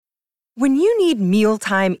When you need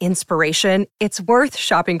mealtime inspiration, it's worth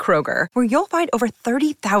shopping Kroger, where you'll find over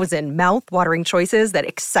 30,000 mouth-watering choices that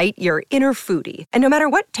excite your inner foodie. And no matter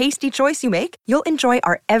what tasty choice you make, you'll enjoy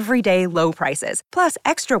our everyday low prices, plus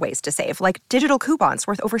extra ways to save, like digital coupons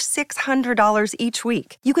worth over $600 each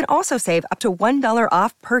week. You can also save up to $1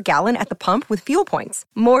 off per gallon at the pump with fuel points.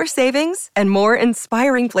 More savings and more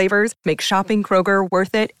inspiring flavors make shopping Kroger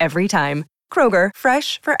worth it every time. Kroger,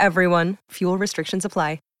 fresh for everyone. Fuel restrictions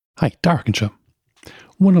apply. Hi, Dark and Show.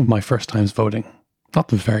 One of my first times voting, not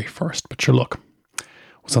the very first, but sure look,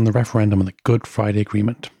 was on the referendum on the Good Friday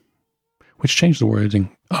Agreement, which changed the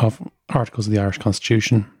wording of articles of the Irish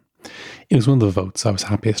Constitution. It was one of the votes I was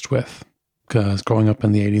happiest with, because growing up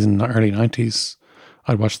in the 80s and early 90s,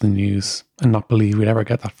 I'd watch the news and not believe we'd ever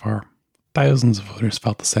get that far. Thousands of voters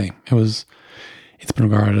felt the same. It's been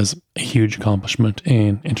regarded as a huge accomplishment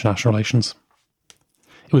in international relations.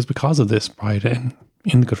 It was because of this pride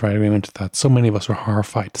in the Good Friday Agreement that so many of us were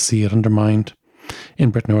horrified to see it undermined in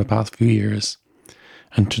Britain over the past few years.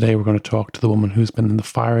 And today we're going to talk to the woman who's been in the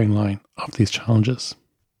firing line of these challenges.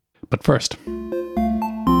 But first,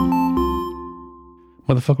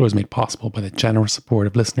 Motherfucker was made possible by the generous support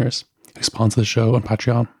of listeners who sponsor the show on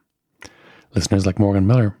Patreon. Listeners like Morgan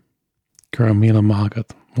Miller, Kuramila Mahagat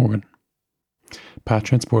Morgan.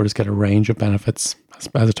 Patreon supporters get a range of benefits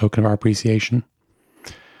as a token of our appreciation.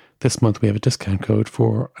 This month we have a discount code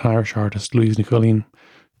for an Irish artist, Louise Nicolene.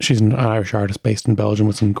 She's an Irish artist based in Belgium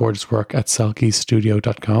with some gorgeous work at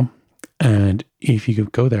selkiestudio.com. And if you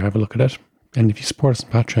could go there, have a look at it. And if you support us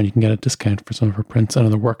on Patreon, you can get a discount for some of her prints and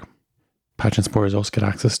other work. Patreon supporters also get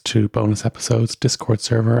access to bonus episodes, Discord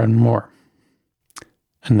server, and more.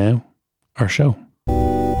 And now, our show.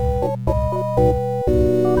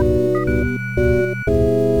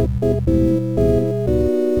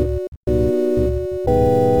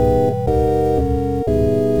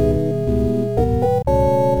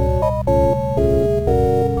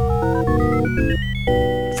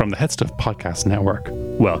 From the Headstuff Podcast Network,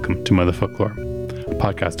 welcome to Motherfolklore, a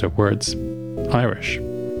podcast of words, Irish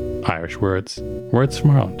words, words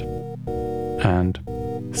from Ireland,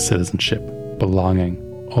 and citizenship, belonging,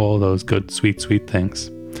 all those good, sweet, sweet things.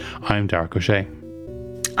 I'm Darach O'Shea.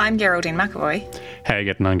 I'm Geraldine McAvoy. How are you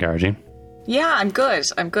getting on, Geraldine? Yeah, I'm good.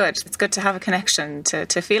 It's good to have a connection, to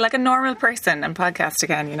feel like a normal person and podcast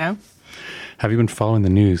again, you know? Have you been following the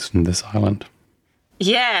news from this island?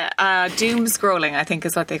 Yeah, doom scrolling, I think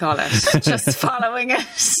is what they call it. Just following it.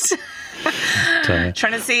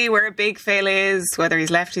 Trying to see where Big Phil is, whether he's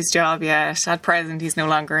left his job yet. At present, he's no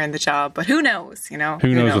longer in the job, but who knows, you know?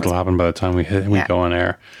 Who knows what'll happen by the time we go on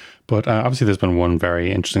air. But obviously there's been one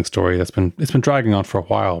very interesting story it's been dragging on for a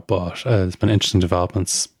while, but there's been interesting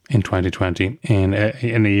developments in 2020 in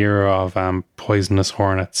a year of poisonous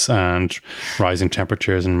hornets and rising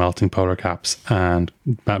temperatures and melting polar caps and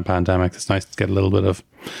pandemic. It's nice to get a little bit of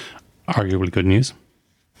arguably good news.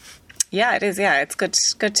 Yeah, it is. Yeah, it's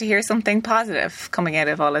good to hear something positive coming out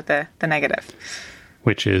of all of the negative.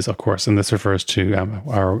 Which is, of course, and this refers to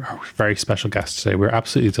our very special guest today. We're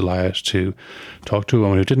absolutely delighted to talk to a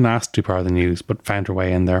woman who didn't ask to be part of the news, but found her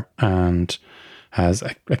way in there and has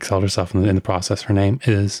excelled herself in the process. Her name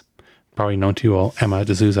is probably known to you all, Emma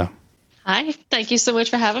de Souza. Hi, thank you so much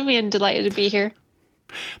for having me and delighted to be here.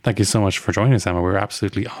 Thank you so much for joining us, Emma. We're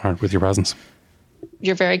absolutely honoured with your presence.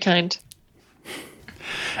 You're very kind.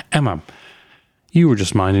 Emma, you were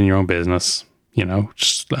just minding your own business, you know,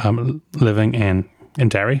 just living in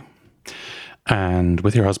Derry and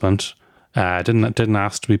with your husband. Didn't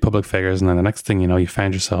ask to be public figures, and then the next thing you know, you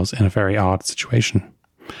found yourselves in a very odd situation.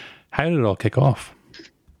 How did it all kick off?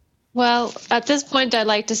 Well, at this point, I'd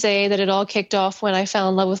like to say that it all kicked off when I fell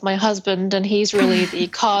in love with my husband, and he's really the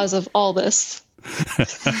cause of all this.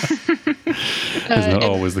 Isn't that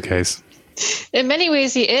always the case? In many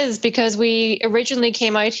ways, he is, because we originally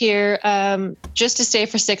came out here just to stay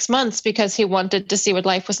for 6 months because he wanted to see what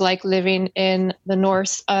life was like living in the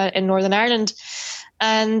north, in Northern Ireland.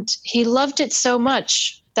 And he loved it so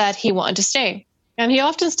much that he wanted to stay. And he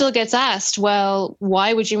often still gets asked, well,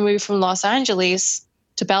 why would you move from Los Angeles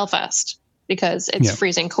to Belfast? Because it's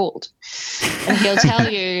freezing cold. And he'll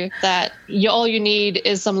tell you that all you need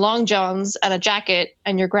is some long johns and a jacket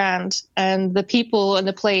and you're grand. And the people and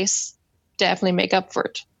the place definitely make up for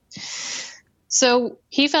it. So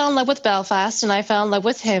he fell in love with Belfast and I fell in love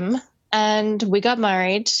with him, and we got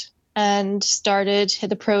married and started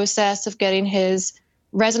the process of getting his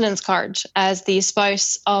residence card as the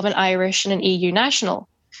spouse of an Irish and an EU national.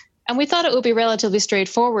 And we thought it would be relatively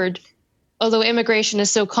straightforward, although immigration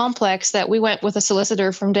is so complex that we went with a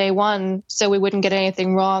solicitor from day one so we wouldn't get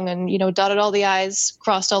anything wrong, and, you know, dotted all the I's,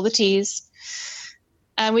 crossed all the T's.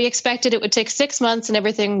 And we expected it would take 6 months and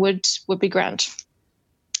everything would be grand.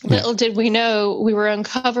 Yeah. Little did we know we were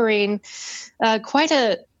uncovering quite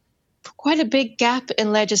a big gap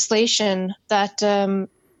in legislation that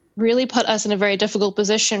really put us in a very difficult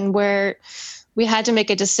position where we had to make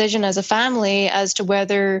a decision as a family as to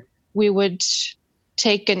whether we would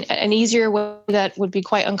take an easier way that would be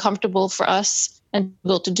quite uncomfortable for us and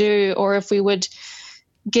difficult to do, or if we would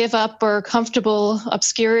give up our comfortable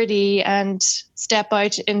obscurity and step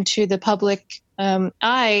out into the public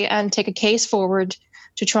eye and take a case forward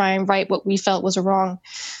to try and right what we felt was wrong.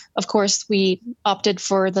 Of course, we opted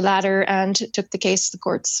for the latter and took the case to the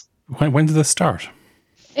courts. When did this start?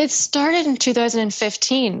 It started in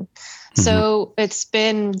 2015. So it's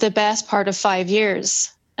been the best part of 5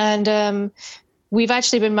 years. And we've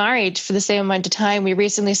actually been married for the same amount of time. We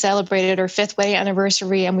recently celebrated our 5th wedding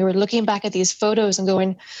anniversary, and we were looking back at these photos and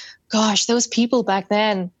going, gosh, those people back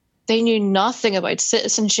then, they knew nothing about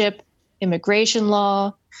citizenship, immigration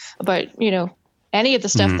law, about, any of the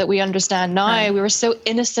stuff that we understand now. Right. We were so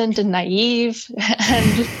innocent and naive.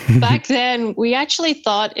 And back then, we actually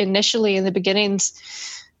thought initially in the beginnings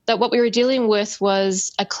that what we were dealing with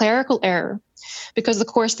was a clerical error. Because, of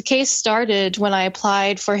course, the case started when I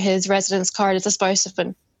applied for his residence card as a spouse of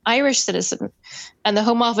an Irish citizen. And the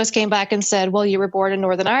Home Office came back and said, well, you were born in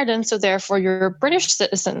Northern Ireland, so therefore you're a British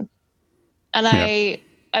citizen. And I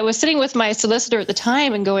was sitting with my solicitor at the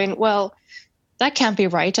time and going, well, that can't be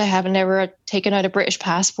right. I haven't ever taken out a British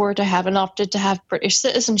passport. I haven't opted to have British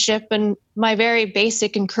citizenship. And my very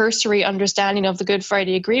basic and cursory understanding of the Good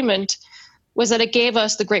Friday Agreement was that it gave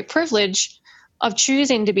us the great privilege of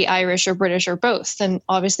choosing to be Irish or British or both. And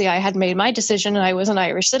obviously I had made my decision and I was an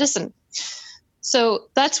Irish citizen. So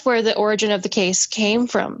that's where the origin of the case came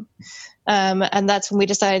from. And that's when we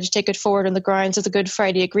decided to take it forward on the grounds of the Good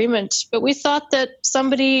Friday Agreement. But we thought that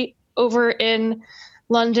somebody over in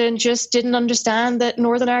London just didn't understand that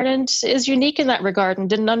Northern Ireland is unique in that regard and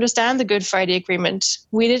didn't understand the Good Friday Agreement.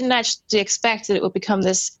 We didn't actually expect that it would become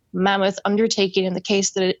this mammoth undertaking in the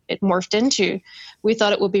case that it morphed into. We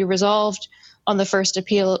thought it would be resolved on the first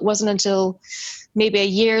appeal. It wasn't until maybe a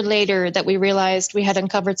year later that we realized we had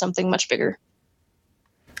uncovered something much bigger.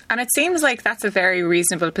 And it seems like that's a very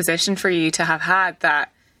reasonable position for you to have had.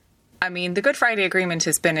 That, I mean, the Good Friday Agreement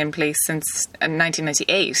has been in place since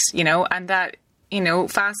 1998, and that,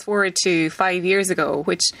 fast forward to 5 years ago,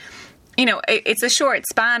 which, it's a short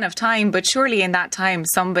span of time, but surely in that time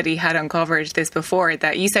somebody had uncovered this before.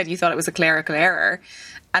 That you said you thought it was a clerical error,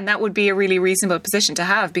 and that would be a really reasonable position to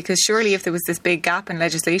have, because surely if there was this big gap in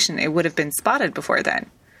legislation, it would have been spotted before then.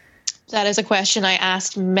 That is a question I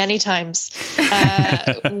asked many times.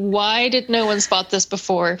 Why did no one spot this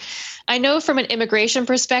before? I know from an immigration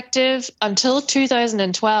perspective, until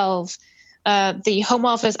 2012, the Home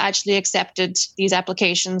Office actually accepted these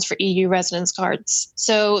applications for EU residence cards.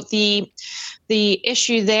 So the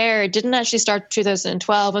issue there didn't actually start in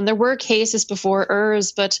 2012, and there were cases before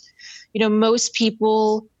ours, but most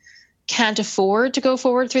people can't afford to go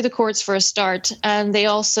forward through the courts for a start. And they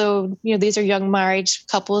also, these are young married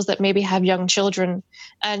couples that maybe have young children,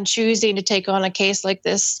 and choosing to take on a case like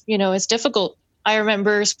this, is difficult. I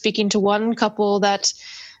remember speaking to one couple that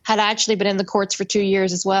had actually been in the courts for 2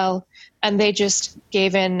 years as well. And they just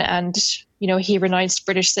gave in and, he renounced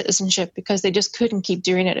British citizenship because they just couldn't keep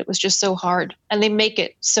doing it. It was just so hard. And they make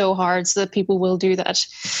it so hard so that people will do that.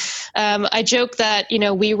 I joke that,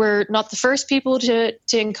 we were not the first people to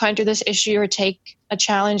encounter this issue or take a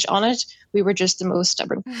challenge on it. We were just the most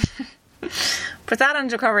stubborn. But that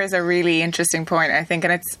undercover is a really interesting point, I think.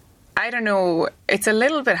 And it's a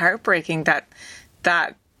little bit heartbreaking that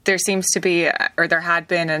there seems to be, or there had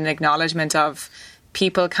been, an acknowledgement of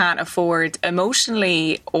people can't afford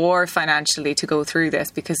emotionally or financially to go through this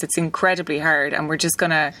because it's incredibly hard. And we're just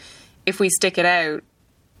going to, if we stick it out,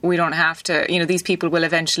 we don't have to, these people will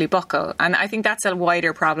eventually buckle. And I think that's a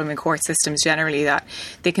wider problem in court systems generally, that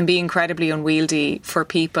they can be incredibly unwieldy for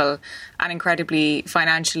people and incredibly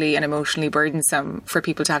financially and emotionally burdensome for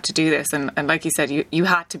people to have to do this. And like you said, you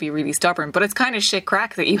had to be really stubborn, but it's kind of shit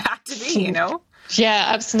crack that you had to be, Yeah,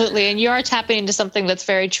 absolutely. And you are tapping into something that's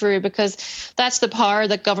very true, because that's the power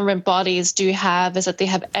that government bodies do have, is that they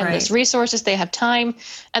have endless resources, they have time,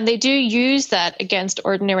 and they do use that against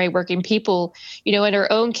ordinary working people. In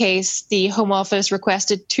our own case, the Home Office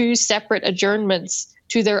requested 2 separate adjournments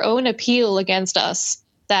to their own appeal against us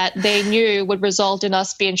that they knew would result in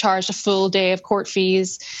us being charged a full day of court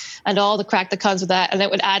fees and all the crack that comes with that. And it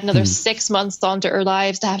would add another 6 months onto our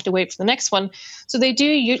lives to have to wait for the next one. So they do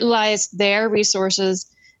utilize their resources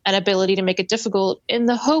and ability to make it difficult in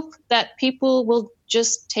the hope that people will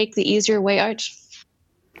just take the easier way out.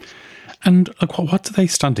 And what do they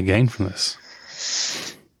stand to gain from this?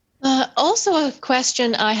 Also a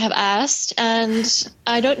question I have asked, and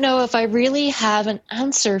I don't know if I really have an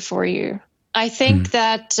answer for you. I think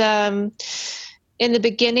that in the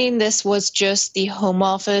beginning, this was just the Home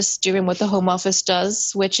Office doing what the Home Office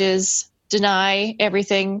does, which is deny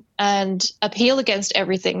everything and appeal against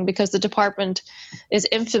everything, because the department is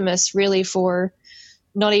infamous really for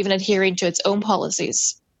not even adhering to its own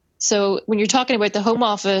policies. So when you're talking about the Home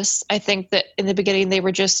Office, I think that in the beginning they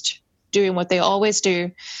were just doing what they always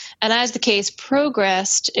do. And as the case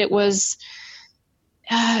progressed, it was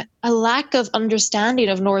a lack of understanding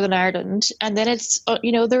of Northern Ireland. And then it's,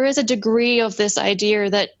 there is a degree of this idea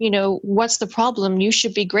that, what's the problem? You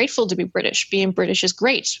should be grateful to be British. Being British is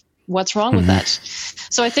great. What's wrong with that?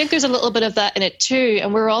 So I think there's a little bit of that in it too.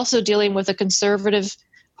 And we're also dealing with a Conservative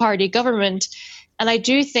Party government. And I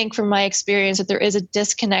do think from my experience that there is a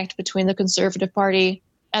disconnect between the Conservative Party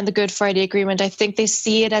and the Good Friday Agreement. I think they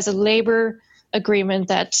see it as a Labour agreement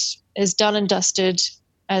that is done and dusted,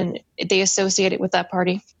 and they associate it with that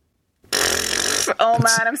party. Oh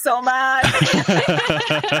man, I'm so mad.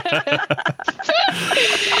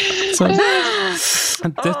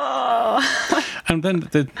 And then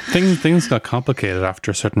the things got complicated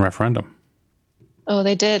after a certain referendum. Oh,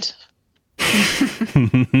 they did.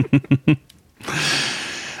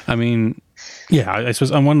 I mean, yeah, I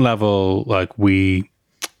suppose on one level, like the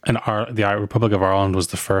Republic of Ireland was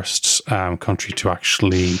the first country to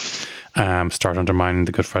actually start undermining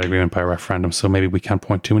the Good Friday Agreement by a referendum. So maybe we can't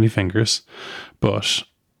point too many fingers, but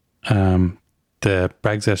the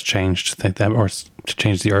Brexit changed or to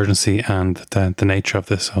change the urgency and the nature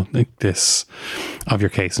of of your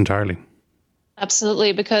case entirely.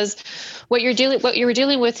 Absolutely, because what you're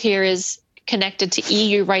dealing with here is connected to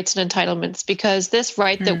EU rights and entitlements, because this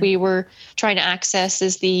right that we were trying to access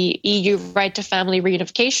is the EU right to family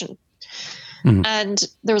reunification. And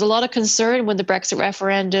there was a lot of concern when the Brexit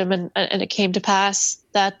referendum and it came to pass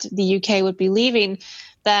that the UK would be leaving,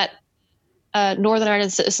 that Northern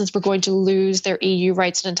Ireland citizens were going to lose their EU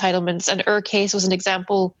rights and entitlements. And our case was an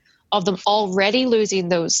example of them already losing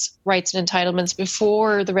those rights and entitlements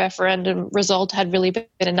before the referendum result had really been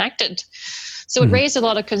enacted. So it raised a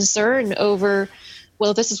lot of concern over,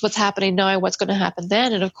 well, this is what's happening now, what's going to happen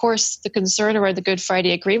then? And of course, the concern around the Good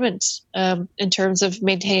Friday Agreement in terms of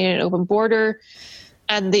maintaining an open border.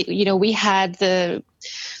 And we had the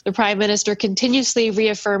Prime Minister continuously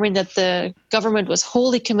reaffirming that the government was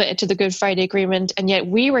wholly committed to the Good Friday Agreement. And yet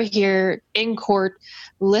we were here in court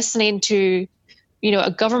listening to,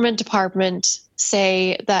 a government department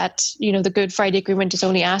say that, the Good Friday Agreement is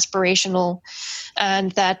only aspirational,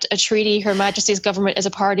 and that a treaty Her Majesty's government is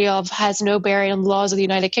a party of has no bearing on the laws of the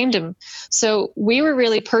United Kingdom. So we were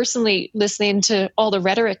really personally listening to all the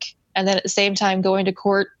rhetoric, and then at the same time going to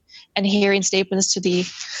court and hearing statements to the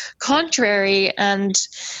contrary, and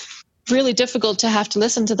really difficult to have to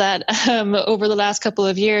listen to that over the last couple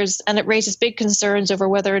of years. And it raises big concerns over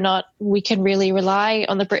whether or not we can really rely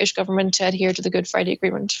on the British government to adhere to the Good Friday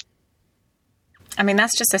Agreement. I mean,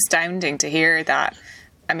 that's just astounding to hear that.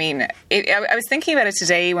 I mean, I was thinking about it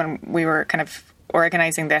today when we were kind of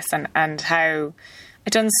organising this, and how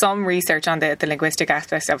I've done some research on the linguistic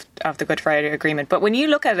aspects of the Good Friday Agreement. But when you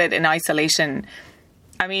look at it in isolation,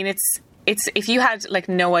 I mean, it's if you had like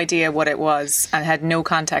no idea what it was and had no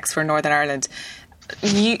context for Northern Ireland,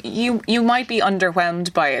 you might be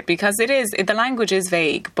underwhelmed by it, because the language is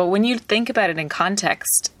vague. But when you think about it in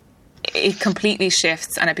context, it completely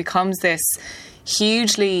shifts, and it becomes this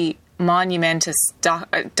hugely monumentous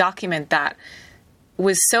document that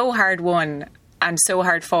was so hard won and so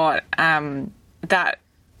hard fought, that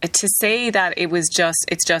to say that it's just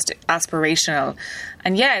aspirational,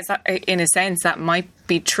 and yes, in a sense that might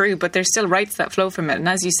be true, but there's still rights that flow from it. And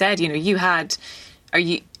as you said, you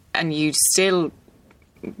still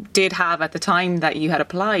did have at the time that you had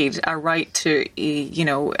applied a right to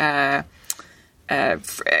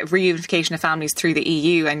reunification of families through the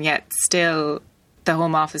EU, and yet still the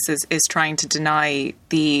Home Office is trying to deny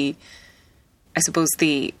the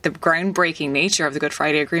groundbreaking nature of the Good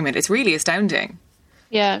Friday Agreement. It's really astounding.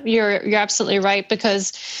 Yeah, you're absolutely right,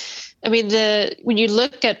 because I mean, when you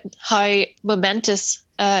look at how momentous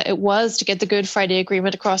it was to get the Good Friday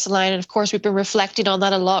Agreement across the line, and of course we've been reflecting on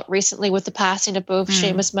that a lot recently with the passing of both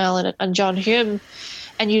Seamus Mellon and John Hume,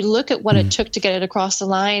 and you look at what it took to get it across the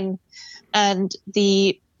line, and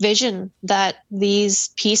the vision that these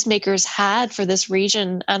peacemakers had for this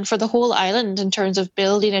region and for the whole island in terms of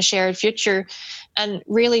building a shared future, and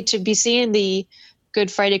really to be seeing the Good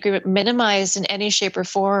Friday Agreement minimized in any shape or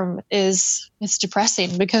form it's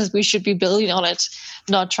depressing, because we should be building on it,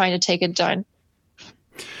 not trying to take it down.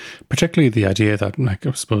 Particularly the idea that, like,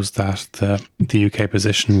 I suppose that the UK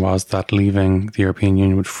position was that leaving the European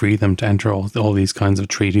Union would free them to enter all these kinds of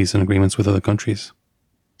treaties and agreements with other countries.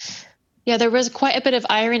 Yeah, there was quite a bit of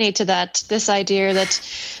irony to that, this idea that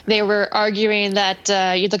they were arguing that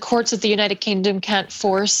the courts of the United Kingdom can't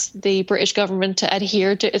force the British government to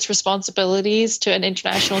adhere to its responsibilities to an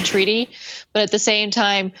international treaty. But at the same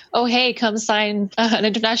time, oh, hey, come sign an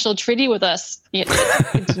international treaty with us. It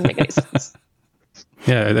didn't make any sense.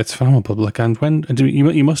 Yeah, it's phenomenal. Like, and when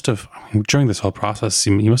you must have, during this whole process,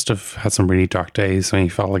 you must have had some really dark days when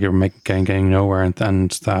you felt like you were getting nowhere, and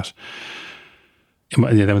that.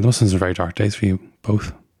 Yeah, there must have been some very dark days for you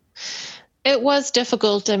both. It was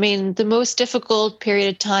difficult. I mean, the most difficult period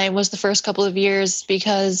of time was the first couple of years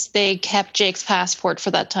because they kept Jake's passport for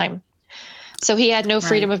that time. So he had no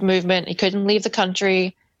freedom of movement. He couldn't leave the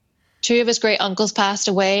country. 2 of his great uncles passed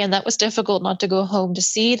away, and that was difficult not to go home to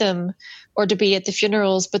see them or to be at the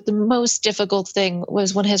funerals. But the most difficult thing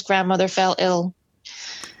was when his grandmother fell ill.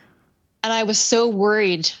 And I was so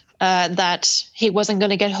worried that he wasn't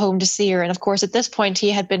going to get home to see her. And of course, at this point,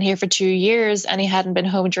 he had been here for 2 years and he hadn't been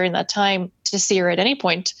home during that time to see her at any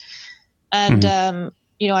point. And,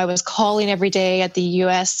 I was calling every day at the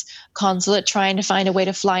US consulate trying to find a way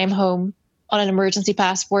to fly him home on an emergency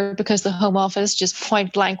passport because the Home Office just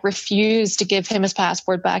point blank refused to give him his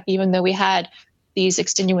passport back, even though we had these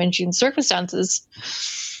extenuating circumstances.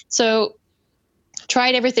 So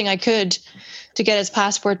tried everything I could to get his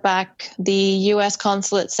passport back. The US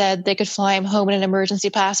consulate said they could fly him home in an emergency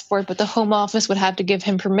passport, but the Home Office would have to give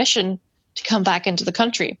him permission to come back into the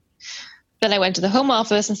country. Then I went to the Home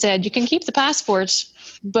Office and said, you can keep the passport,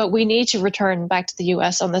 but we need to return back to the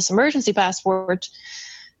US on this emergency passport.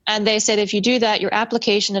 And they said, if you do that, your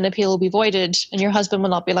application and appeal will be voided and your husband will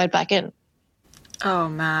not be allowed back in. Oh,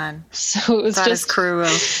 man. So it was that is cruel.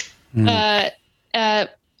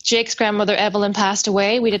 Jake's grandmother, Evelyn, passed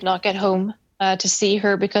away. We did not get home to see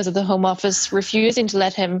her because of the Home Office refusing to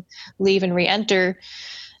let him leave and re-enter.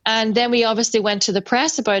 And then we obviously went to the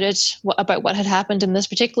press about it, about what had happened in this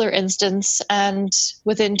particular instance. And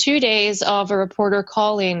within 2 days of a reporter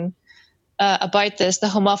calling about this, the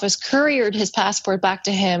Home Office couriered his passport back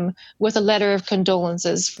to him with a letter of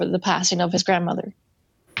condolences for the passing of his grandmother.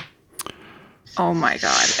 Oh my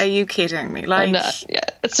God. Are you kidding me? Like, yeah,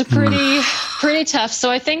 it's a pretty tough. So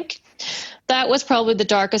I think that was probably the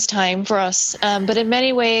darkest time for us. But in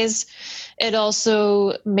many ways, it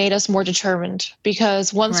also made us more determined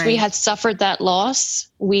because once we had suffered that loss,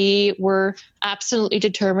 we were absolutely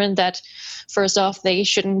determined that, first off, they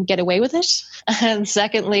shouldn't get away with it. And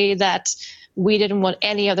secondly, that we didn't want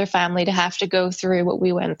any other family to have to go through what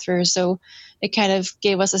we went through. So it kind of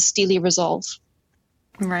gave us a steely resolve.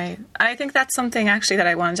 Right. I think that's something actually that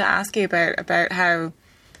I wanted to ask you about how,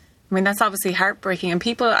 I mean, that's obviously heartbreaking. And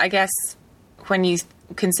people, I guess, when you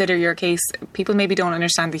consider your case, people maybe don't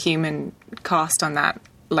understand the human cost on that,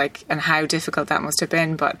 like, and how difficult that must have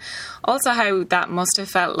been, but also how that must have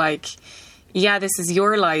felt like, yeah, this is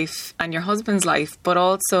your life and your husband's life, but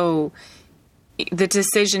also the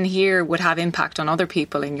decision here would have impact on other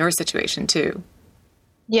people in your situation too.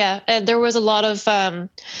 Yeah, and there was a lot of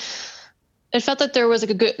it felt that there was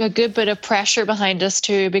a good bit of pressure behind us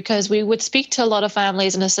too, because we would speak to a lot of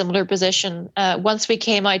families in a similar position. Once we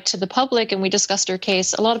came out to the public and we discussed our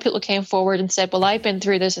case, a lot of people came forward and said, well, I've been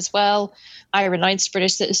through this as well. I renounced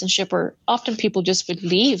British citizenship, or often people just would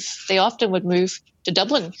leave. They often would move to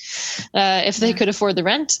Dublin if they could afford the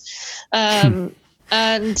rent.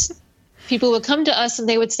 And people would come to us and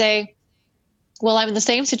they would say, well, I'm in the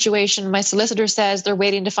same situation. My solicitor says they're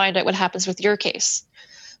waiting to find out what happens with your case.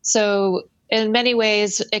 So in many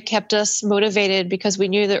ways, it kept us motivated because we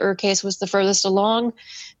knew that our case was the furthest along,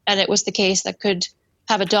 and it was the case that could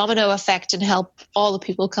have a domino effect and help all the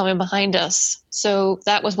people coming behind us. So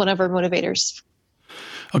that was one of our motivators.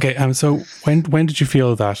 Okay, so when did you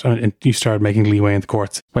feel that you started making leeway in the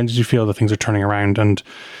courts? When did you feel that things are turning around, and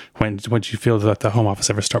when did you feel that the Home Office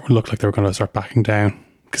ever looked like they were going to start backing down?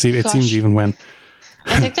 Because it seems even when...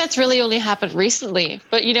 I think that's really only happened recently.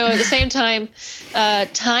 But, at the same time,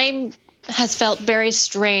 time has felt very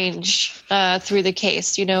strange through the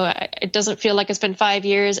case. It doesn't feel like it's been 5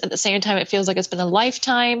 years. At the same time, it feels like it's been a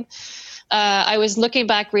lifetime. I was looking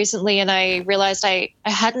back recently and I realized I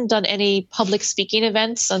hadn't done any public speaking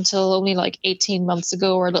events until only like 18 months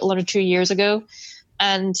ago or a little under 2 years ago.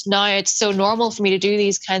 And now it's so normal for me to do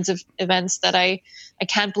these kinds of events that I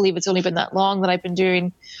can't believe it's only been that long that I've been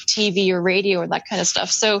doing TV or radio and that kind of stuff.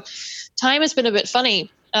 So time has been a bit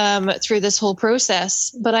funny through this whole process.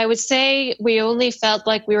 But I would say we only felt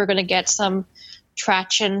like we were going to get some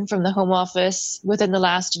traction from the Home Office within the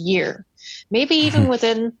last year, maybe even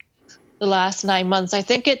within the last 9 months. I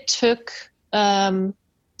think it took a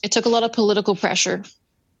lot of political pressure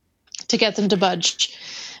to get them to budge,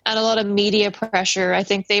 and a lot of media pressure. I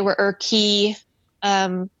think they were our key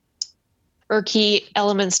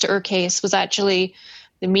elements to our case was actually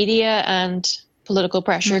the media and political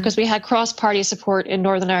pressure, because we had cross-party support in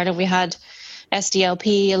Northern Ireland. We had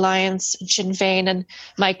SDLP, Alliance, Sinn Féin, and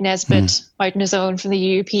Mike Nesbitt out on his own from the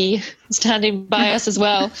UUP standing by us as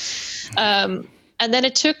well. And then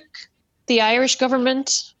it took the Irish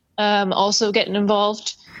government also getting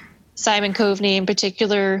involved. Simon Coveney in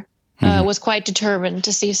particular was quite determined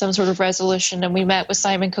to see some sort of resolution, and we met with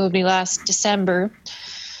Simon Coveney last December.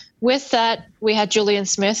 With that, we had Julian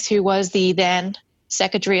Smith, who was the then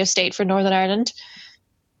Secretary of State for Northern Ireland.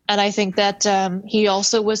 And I think that he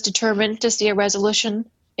also was determined to see a resolution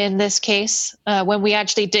in this case. When we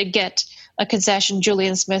actually did get a concession,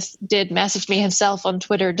 Julian Smith did message me himself on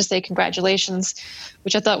Twitter to say congratulations,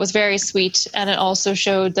 which I thought was very sweet. And it also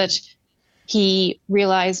showed that he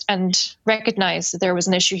realized and recognized that there was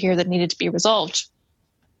an issue here that needed to be resolved.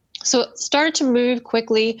 So it started to move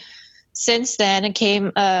quickly since then, and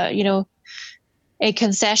came, a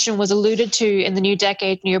concession was alluded to in the New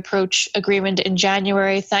Decade, New Approach agreement in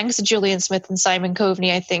January, thanks to Julian Smith and Simon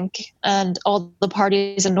Coveney, I think, and all the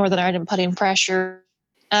parties in Northern Ireland putting pressure.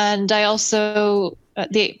 And I also,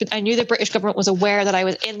 I knew the British government was aware that I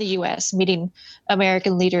was in the US meeting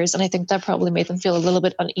American leaders, and I think that probably made them feel a little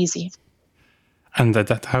bit uneasy. And that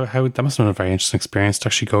must have been a very interesting experience to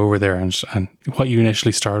actually go over there, and what you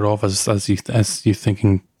initially started off as you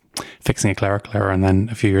thinking, fixing a clerical error, and then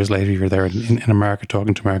a few years later you're there in America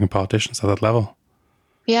talking to American politicians at that level.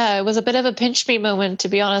 Yeah, it was a bit of a pinch me moment, to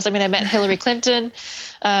be honest. I mean, I met Hillary Clinton.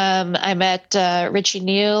 I met Richie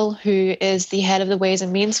Neal, who is the head of the Ways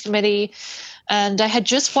and Means Committee. And I had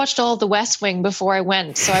just watched all of The West Wing before I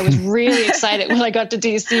went, so I was really excited when I got to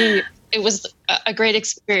DC. It was a great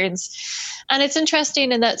experience. And it's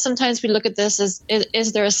interesting in that sometimes we look at this as,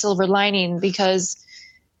 is there a silver lining? Because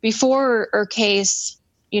before our case,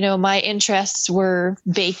 my interests were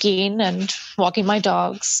baking and walking my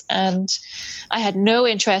dogs, and I had no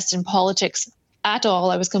interest in politics at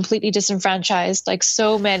all. I was completely disenfranchised, like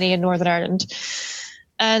so many in Northern Ireland.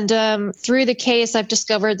 And through the case, I've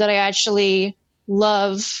discovered that I actually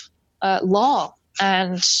love law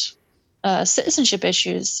and citizenship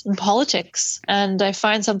issues and politics. And I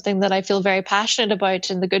find something that I feel very passionate about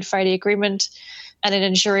in the Good Friday Agreement and in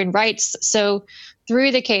ensuring rights. So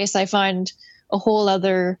through the case, I find a whole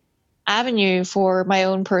other avenue for my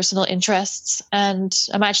own personal interests. And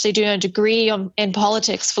I'm actually doing a degree in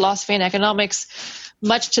politics, philosophy and economics,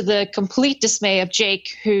 much to the complete dismay of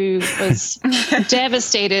Jake, who was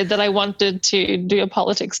devastated that I wanted to do a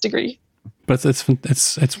politics degree. But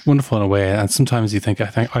it's wonderful in a way, and sometimes you think I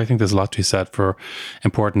think there's a lot to be said for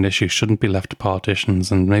important issues shouldn't be left to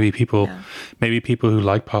politicians, and maybe people who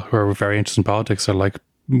are very interested in politics are like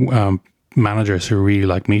managers who really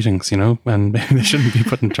like meetings, and they shouldn't be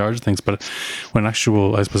put in charge of things. But when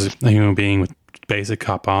actual, I suppose, a human being with basic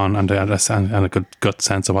cop on and a good gut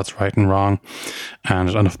sense of what's right and wrong, and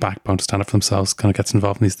enough backbone to stand up for themselves, kind of gets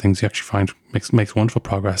involved in these things, you actually find makes wonderful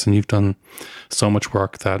progress. And you've done so much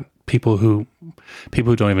work that people who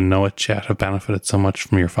don't even know it yet have benefited so much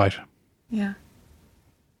from your fight. Yeah.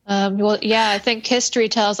 I think history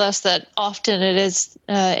tells us that often it is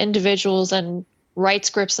individuals and rights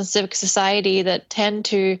groups and civic society that tend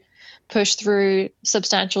to push through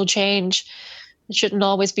substantial change. It shouldn't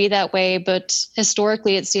always be that way, but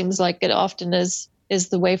historically it seems like it often is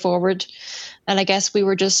the way forward. And I guess we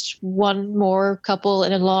were just one more couple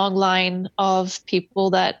in a long line of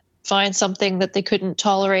people that find something that they couldn't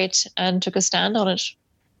tolerate and took a stand on it.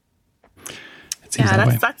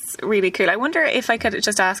 That's really cool. I wonder if I could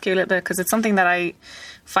just ask you a little bit, because it's something that I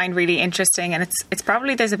find really interesting, and it's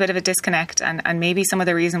probably there's a bit of a disconnect, and maybe some of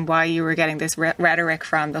the reason why you were getting this rhetoric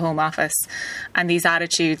from the Home Office and these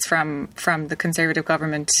attitudes from the Conservative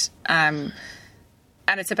government.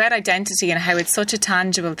 And it's about identity and how it's such a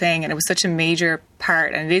tangible thing, and it was such a major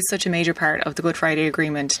part, and it is such a major part of the Good Friday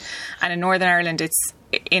Agreement. And in Northern Ireland, it's,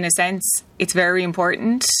 in a sense, it's very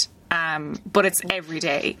important, but it's every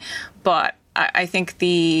day. But I think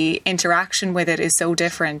the interaction with it is so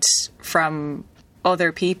different from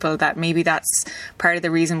other people that maybe that's part of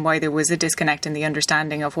the reason why there was a disconnect in the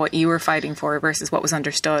understanding of what you were fighting for versus what was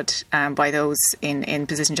understood by those in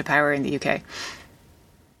positions of power in the UK.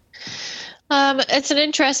 It's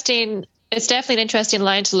definitely an interesting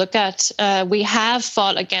line to look at. We have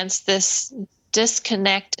fought against this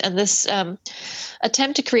disconnect and this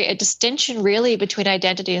attempt to create a distinction really between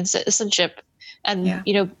identity and citizenship. and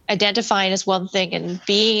identifying as one thing and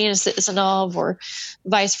being a citizen of, or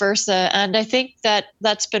vice versa. And I think that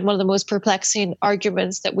that's been one of the most perplexing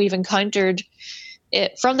arguments that we've encountered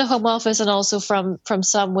from the Home Office, and also from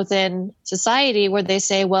some within society, where they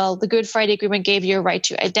say, well, the Good Friday Agreement gave you a right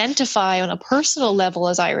to identify on a personal level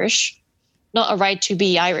as Irish, not a right to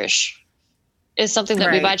be Irish, is something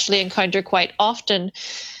that we've actually encountered quite often.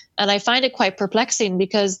 And I find it quite perplexing,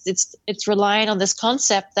 because it's relying on this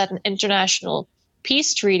concept that an international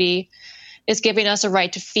peace treaty is giving us a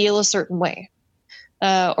right to feel a certain way,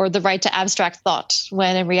 or the right to abstract thought,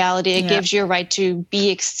 when in reality it gives you a right to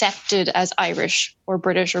be accepted as Irish or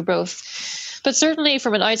British or both. But certainly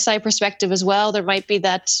from an outside perspective as well, there might be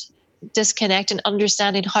that disconnect in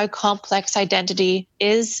understanding how complex identity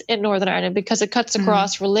is in Northern Ireland, because it cuts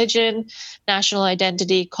across religion, national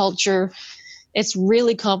identity, culture. It's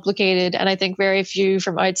really complicated, and I think very few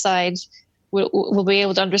from outside will be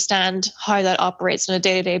able to understand how that operates on a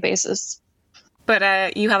day-to-day basis.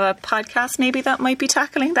 But you have a podcast maybe that might be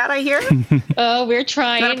tackling that, I hear? Oh, we're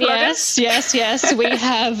trying. Yes. We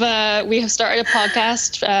have started a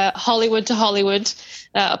podcast, Hollywood to Hollywood,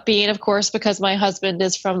 being, of course, because my husband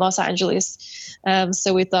is from Los Angeles.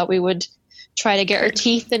 So we thought we would try to get our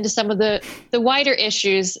teeth into some of the wider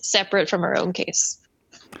issues separate from our own case.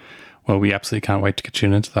 Well, we absolutely can't wait to get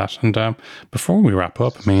you into that. And before we wrap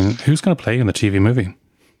up, I mean, who's going to play in the TV movie?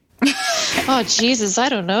 Oh, Jesus, I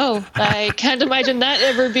don't know. I can't imagine that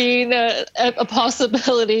ever being a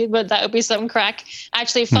possibility, but that would be some crack.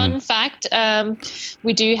 Actually, fun fact,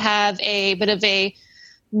 we do have a bit of a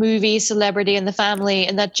movie celebrity in the family,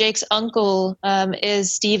 and that Jake's uncle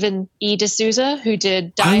is Stephen E. Souza, who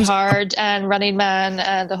did Die Hard and Running Man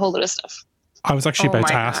and a whole lot of stuff. I was actually about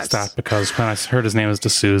to ask that, because when I heard his name was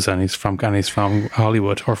Souza and he's from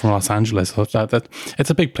Hollywood or from Los Angeles, I thought that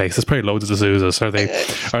it's a big place. There's probably loads of Souzas. Are they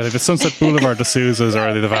the Sunset Boulevard Souzas, or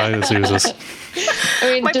are they the Valley Souzas?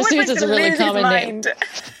 I mean, Souza's a really common name.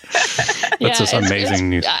 That's just amazing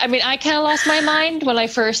news. I mean, I kind of lost my mind when I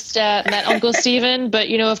first met Uncle Stephen, but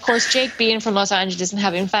of course, Jake being from Los Angeles and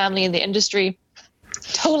having family in the industry,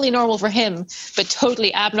 totally normal for him, but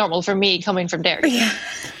totally abnormal for me coming from Derry. Yeah.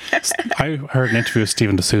 I heard an interview with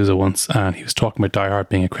Stephen Souza once, and he was talking about Die Hard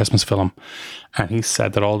being a Christmas film, and he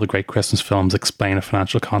said that all the great Christmas films explain a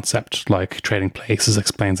financial concept, like Trading Places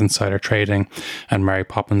explains insider trading, and Mary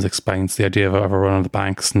Poppins explains the idea of a run of the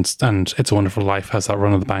banks, and It's a Wonderful Life has that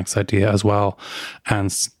run of the banks idea as well,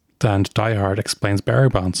 and Die Hard explains bearer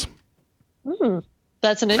bonds.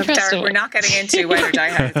 That's an interesting We're not getting into whether Die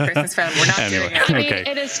Hard is a Christmas film. We're not doing it. I mean,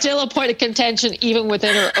 it is still a point of contention even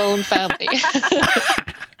within our own family.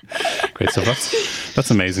 Great stuff.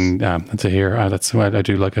 That's amazing to hear. That's why I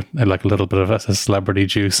do like a little bit of a celebrity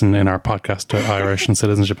juice in our podcast, Irish and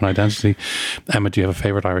Citizenship and Identity. Emma, do you have a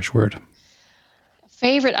favourite Irish word?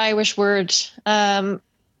 Favorite Irish word?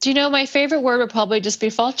 My favourite word would probably just be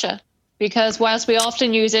fáilte, because whilst we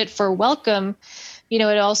often use it for welcome,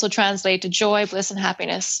 it also translates to joy, bliss, and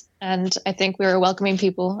happiness. And I think we're welcoming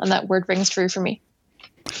people, and that word rings true for me.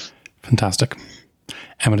 Fantastic.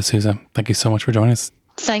 Emma Souza, thank you so much for joining us.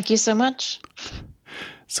 Thank you so much.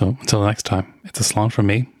 So until next time, it's a slán from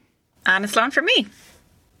me. And a slán from me.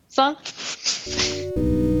 Slán.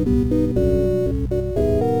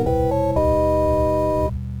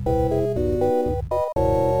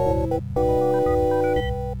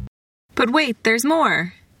 But wait, there's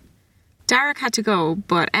more. Derek had to go,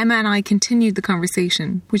 but Emma and I continued the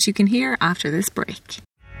conversation, which you can hear after this break.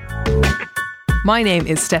 My name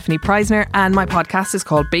is Stephanie Preisner, and my podcast is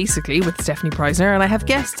called Basically with Stephanie Preisner, and I have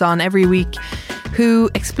guests on every week who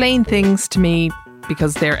explain things to me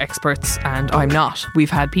because they're experts and I'm not. We've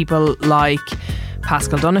had people like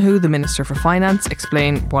Pascal Donoghue, the Minister for Finance,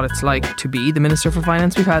 explain what it's like to be the Minister for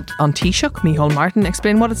Finance. We've had on Taoiseach, Micheál Martin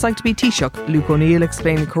explain what it's like to be Taoiseach. Luke O'Neill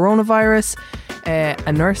explaining coronavirus,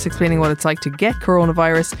 a nurse explaining what it's like to get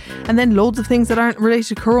coronavirus, and then loads of things that aren't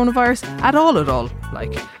related to coronavirus at all,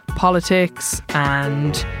 like politics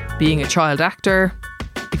and being a child actor.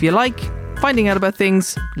 If you like finding out about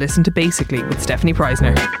things, listen to Basically with Stephanie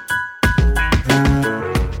Preisner.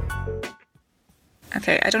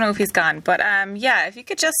 Okay, I don't know if he's gone, but if you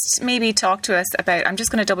could just maybe talk to us about, I'm just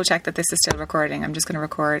going to double check that this is still recording. I'm just going to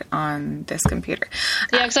record on this computer.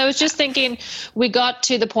 Yeah, because I was just thinking we got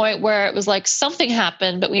to the point where it was like something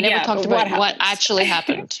happened, but we never talked about what actually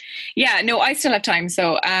happened. Yeah, no, I still have time.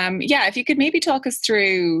 So, if you could maybe talk us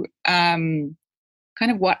through kind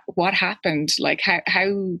of what happened, like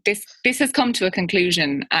how this has come to a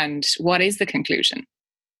conclusion, and what is the conclusion?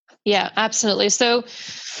 Yeah, absolutely. So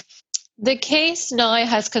The case now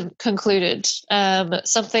has concluded,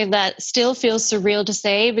 something that still feels surreal to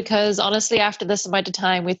say, because honestly, after this amount of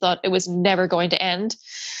time, we thought it was never going to end.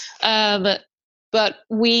 But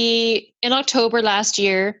in October last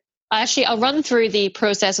year, I'll run through the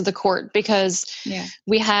process of the court, because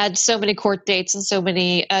we had so many court dates and so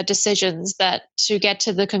many decisions that to get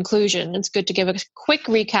to the conclusion, it's good to give a quick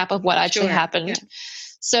recap of what actually happened. Yeah.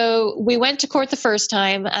 So we went to court the first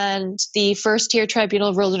time, and the first tier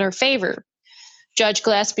tribunal ruled in our favor. Judge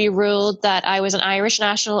Gillespie ruled that I was an Irish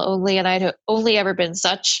national only, and I'd only ever been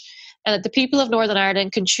such, and that the people of Northern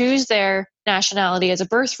Ireland can choose their nationality as a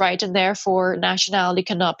birthright, and therefore nationality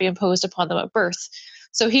cannot be imposed upon them at birth.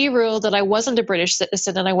 So he ruled that I wasn't a British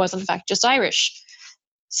citizen, and I was in fact just Irish.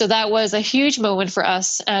 So that was a huge moment for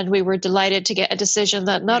us, and we were delighted to get a decision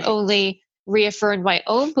that not only reaffirmed my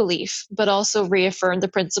own belief, but also reaffirmed the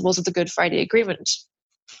principles of the Good Friday Agreement.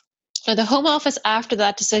 Now, the Home Office, after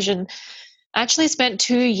that decision, actually spent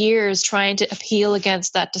 2 years trying to appeal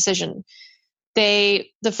against that decision. The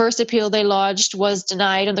first appeal they lodged was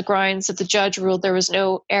denied on the grounds that the judge ruled there was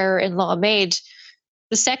no error in law made.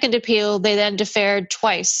 The second appeal, they then deferred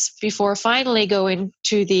twice before finally going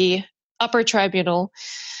to the upper tribunal.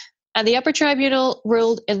 And the upper tribunal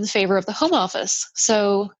ruled in favor of the Home Office.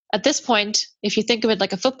 So at this point, if you think of it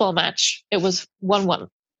like a football match, it was 1-1.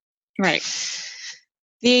 Right.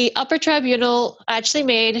 The upper tribunal actually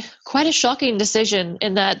made quite a shocking decision,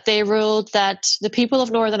 in that they ruled that the people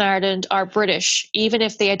of Northern Ireland are British, even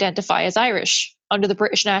if they identify as Irish, under the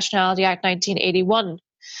British Nationality Act 1981.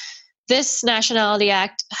 This Nationality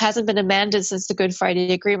Act hasn't been amended since the Good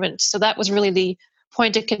Friday Agreement. So that was really the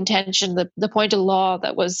point of contention, the point of law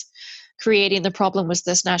that was creating the problem, was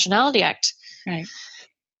this Nationality Act. Right.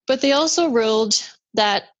 But they also ruled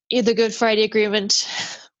that the Good Friday Agreement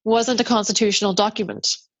wasn't a constitutional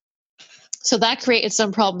document. So that created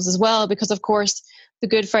some problems as well, because of course the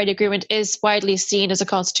Good Friday Agreement is widely seen as a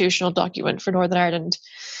constitutional document for Northern Ireland.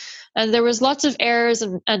 And there was lots of errors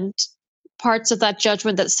and parts of that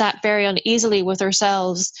judgment that sat very uneasily with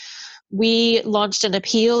ourselves. We launched an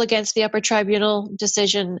appeal against the upper tribunal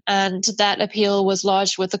decision, and that appeal was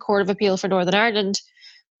lodged with the Court of Appeal for Northern Ireland.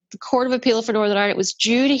 The Court of Appeal for Northern Ireland was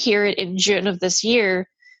due to hear it in June of this year,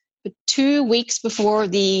 but 2 weeks before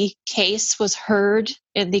the case was heard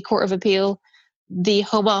in the Court of Appeal, the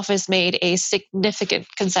Home Office made a significant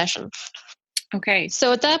concession. Okay.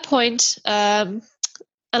 So at that point,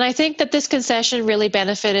 and I think that this concession really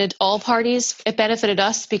benefited all parties. It benefited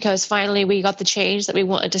us because finally we got the change that we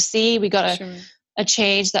wanted to see. We got a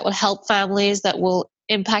change that will help families, that will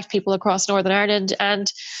impact people across Northern Ireland.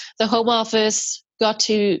 And the Home Office got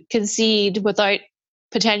to concede without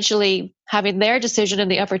potentially having their decision in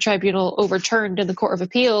the upper tribunal overturned in the Court of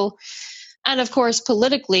Appeal. And of course,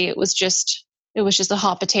 politically, it was just a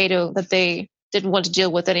hot potato that they didn't want to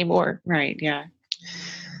deal with anymore. Right, yeah.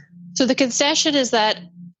 So the concession is that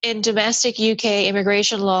in domestic UK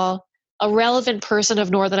immigration law, a relevant person of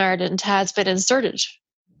Northern Ireland has been inserted.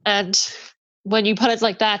 And when you put it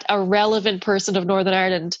like that, a relevant person of Northern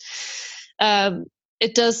Ireland,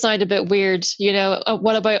 it does sound a bit weird. You know,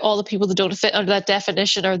 what about all the people that don't fit under that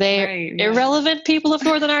definition? Are they irrelevant people of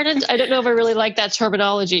Northern Ireland? I don't know if I really like that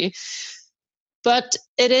terminology. But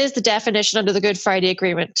it is the definition under the Good Friday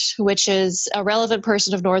Agreement, which is a relevant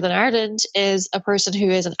person of Northern Ireland is a person who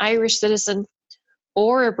is an Irish citizen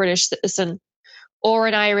or a British citizen, or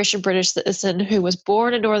an Irish and British citizen who was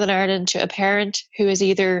born in Northern Ireland to a parent who is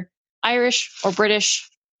either Irish or British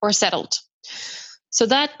or settled. So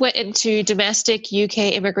that went into domestic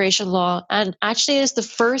UK immigration law, and actually is the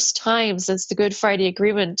first time since the Good Friday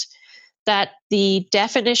Agreement that the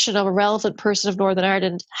definition of a relevant person of Northern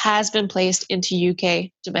Ireland has been placed into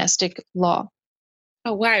UK domestic law.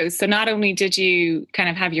 Oh, wow. So not only did you kind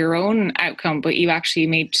of have your own outcome, but you actually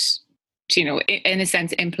made, you know, in a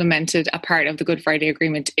sense, implemented a part of the Good Friday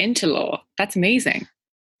Agreement into law. That's amazing.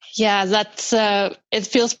 Yeah, that's it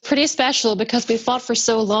feels pretty special because we fought for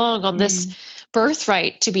so long on this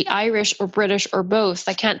birthright to be Irish or British or both.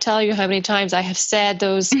 I can't tell you how many times I have said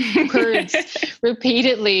those words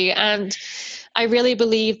repeatedly. And I really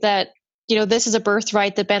believe that, you know, this is a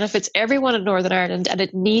birthright that benefits everyone in Northern Ireland, and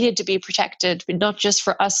it needed to be protected, but not just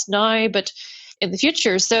for us now, but in the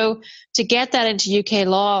future. So to get that into UK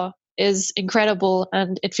law is incredible,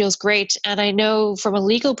 and it feels great. And I know from a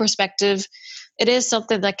legal perspective, it is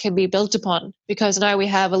something that can be built upon, because now we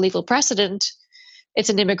have a legal precedent. It's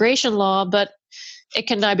an immigration law, but it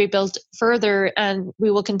can now be built further, and we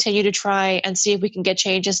will continue to try and see if we can get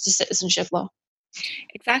changes to citizenship law.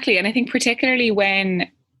 Exactly. And I think particularly when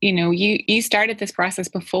you started this process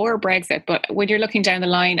before Brexit, but when you're looking down the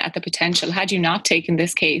line at the potential, had you not taken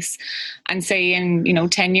this case and say in,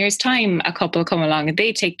 10 years time, a couple come along and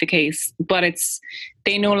they take the case, but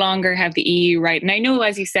they no longer have the EU right. And I know,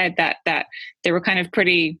 as you said, that they were kind of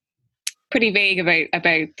pretty vague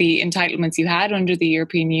about the entitlements you had under the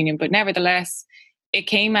European Union, but nevertheless, it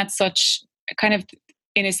came at such kind of,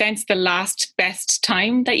 in a sense, the last best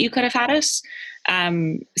time that you could have had it.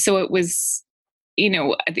 So it was,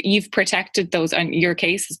 you've protected those, and your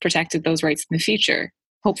case has protected those rights in the future,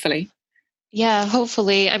 hopefully. Yeah,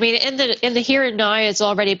 hopefully. I mean, in the here and now, it's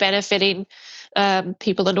already benefiting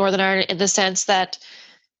people in Northern Ireland in the sense that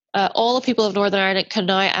all the people of Northern Ireland can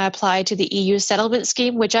now apply to the EU settlement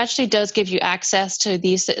scheme, which actually does give you access to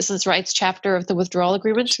the citizens' rights chapter of the withdrawal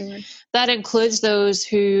agreement. Sure. That includes those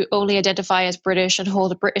who only identify as British and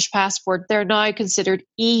hold a British passport. They're now considered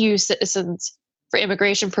EU citizens for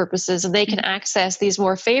immigration purposes, and they can access these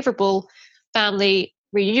more favorable family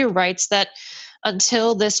reunion rights that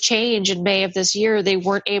until this change in May of this year, they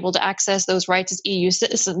weren't able to access those rights as EU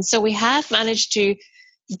citizens. So we have managed to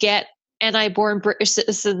get NI-born British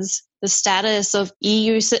citizens the status of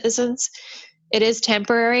EU citizens. It is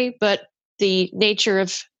temporary, but the nature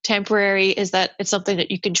of temporary is that it's something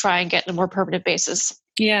that you can try and get on a more permanent basis.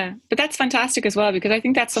 Yeah, but that's fantastic as well, because I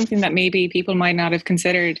think that's something that maybe people might not have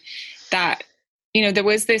considered, that, there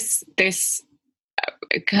was this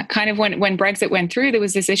kind of when Brexit went through, there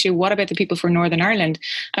was this issue, what about the people from Northern Ireland?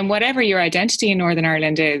 And whatever your identity in Northern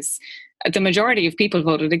Ireland is, the majority of people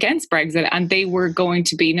voted against Brexit, and they were going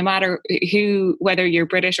to be, no matter who, whether you're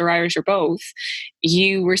British or Irish or both,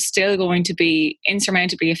 you were still going to be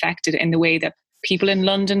insurmountably affected in the way that people in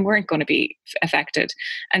London weren't going to be affected.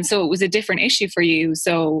 And so it was a different issue for you.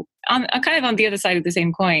 So kind of on the other side of the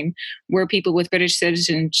same coin, were people with British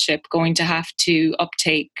citizenship going to have to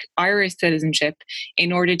uptake Irish citizenship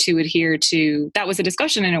in order to adhere to, that was a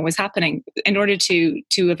discussion and it was happening, in order to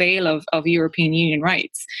avail of European Union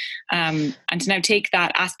rights. And to now take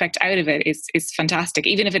that aspect out of it is fantastic,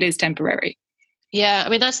 even if it is temporary. Yeah, I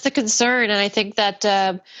mean, that's the concern. And I think that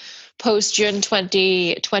post June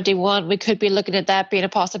 2021, we could be looking at that being a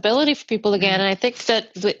possibility for people again. And I think that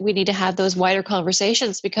we need to have those wider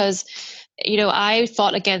conversations because, I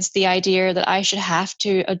fought against the idea that I should have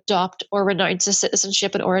to adopt or renounce a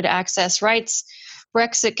citizenship in order to access rights.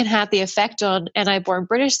 Brexit can have the effect on NI-born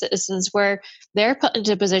British citizens where they're put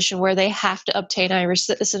into a position where they have to obtain Irish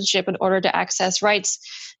citizenship in order to access rights.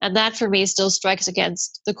 And that for me still strikes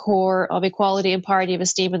against the core of equality and parity of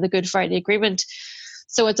esteem in the Good Friday Agreement.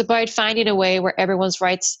 So it's about finding a way where everyone's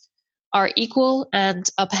rights are equal and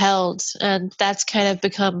upheld. And that's kind of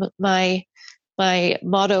become my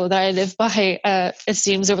motto that I live by, it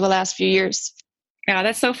seems, over the last few years. Yeah,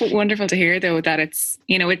 that's so wonderful to hear, though, that it's,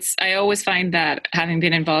 I always find that, having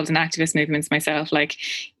been involved in activist movements myself, like,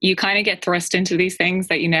 you kind of get thrust into these things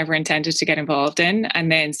that you never intended to get involved in.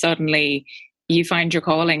 And then suddenly you find your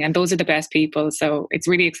calling, and those are the best people. So it's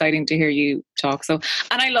really exciting to hear you talk. So,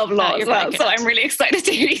 and I love law as well. So I'm really excited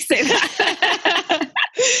to hear you say that.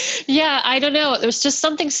 Yeah, I don't know. There was just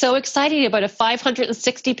something so exciting about a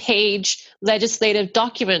 560-page legislative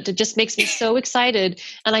document. It just makes me so excited.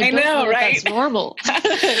 And I don't know right? If that's normal.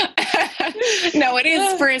 No, it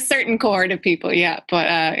is for a certain cohort of people. Yeah. But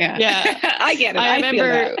yeah. I get it. I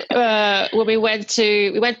remember when we went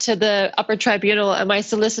to the upper tribunal, and my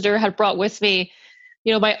solicitor had brought with me,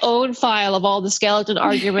 my own file of all the skeleton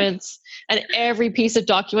arguments and every piece of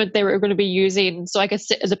document they were going to be using. So I could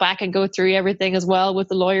sit at the back and go through everything as well with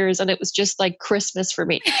the lawyers. And it was just like Christmas for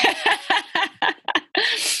me.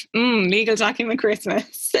 Legal document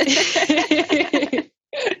Christmas.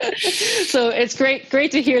 So it's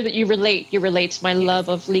great to hear that you relate to my love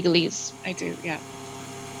of legalese. I do, yeah.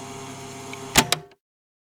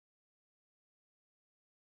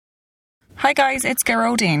 Hi guys, it's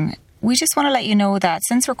Geraldine. We just want to let you know that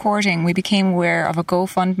since recording, we became aware of a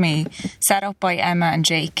GoFundMe set up by Emma and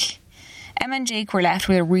Jake. Emma and Jake were left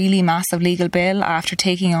with a really massive legal bill after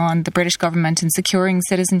taking on the British government and securing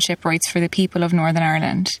citizenship rights for the people of Northern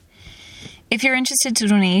Ireland. If you're interested to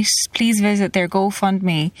donate, please visit their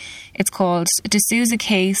GoFundMe. It's called The Souza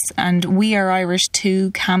Case and We Are Irish 2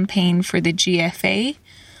 Campaign for the GFA.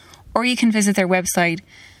 Or you can visit their website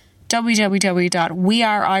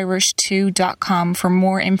www.weareirish2.com for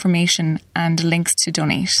more information and links to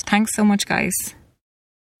donate. Thanks so much, guys.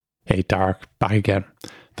 Hey, Dark, back again.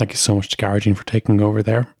 Thank you so much to Garagine for taking over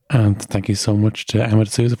there. And thank you so much to Emma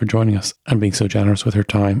Souza for joining us and being so generous with her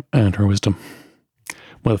time and her wisdom.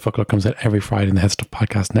 Well, the Fuck Club comes out every Friday in the Headstuff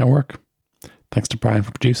Podcast Network. Thanks to Brian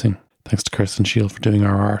for producing. Thanks to Kirsten Shield for doing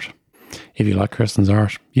our art. If you like Kirsten's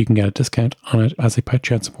art, you can get a discount on it as a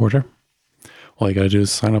Patreon supporter. All you got to do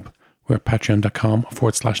is sign up. We're at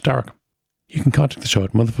patreon.com/Darek. You can contact the show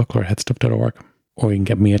at motherfucker@headstuff.org, or you can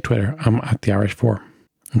get me at Twitter. I'm at the Irish4.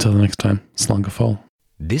 Until the next time, slán go fóill.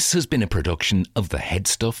 This has been a production of the Head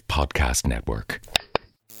Stuff Podcast Network.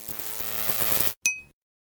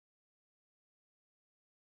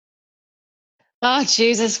 Oh,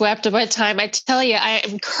 Jesus, wept about time. I tell you, I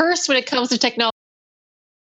am cursed when it comes to technology.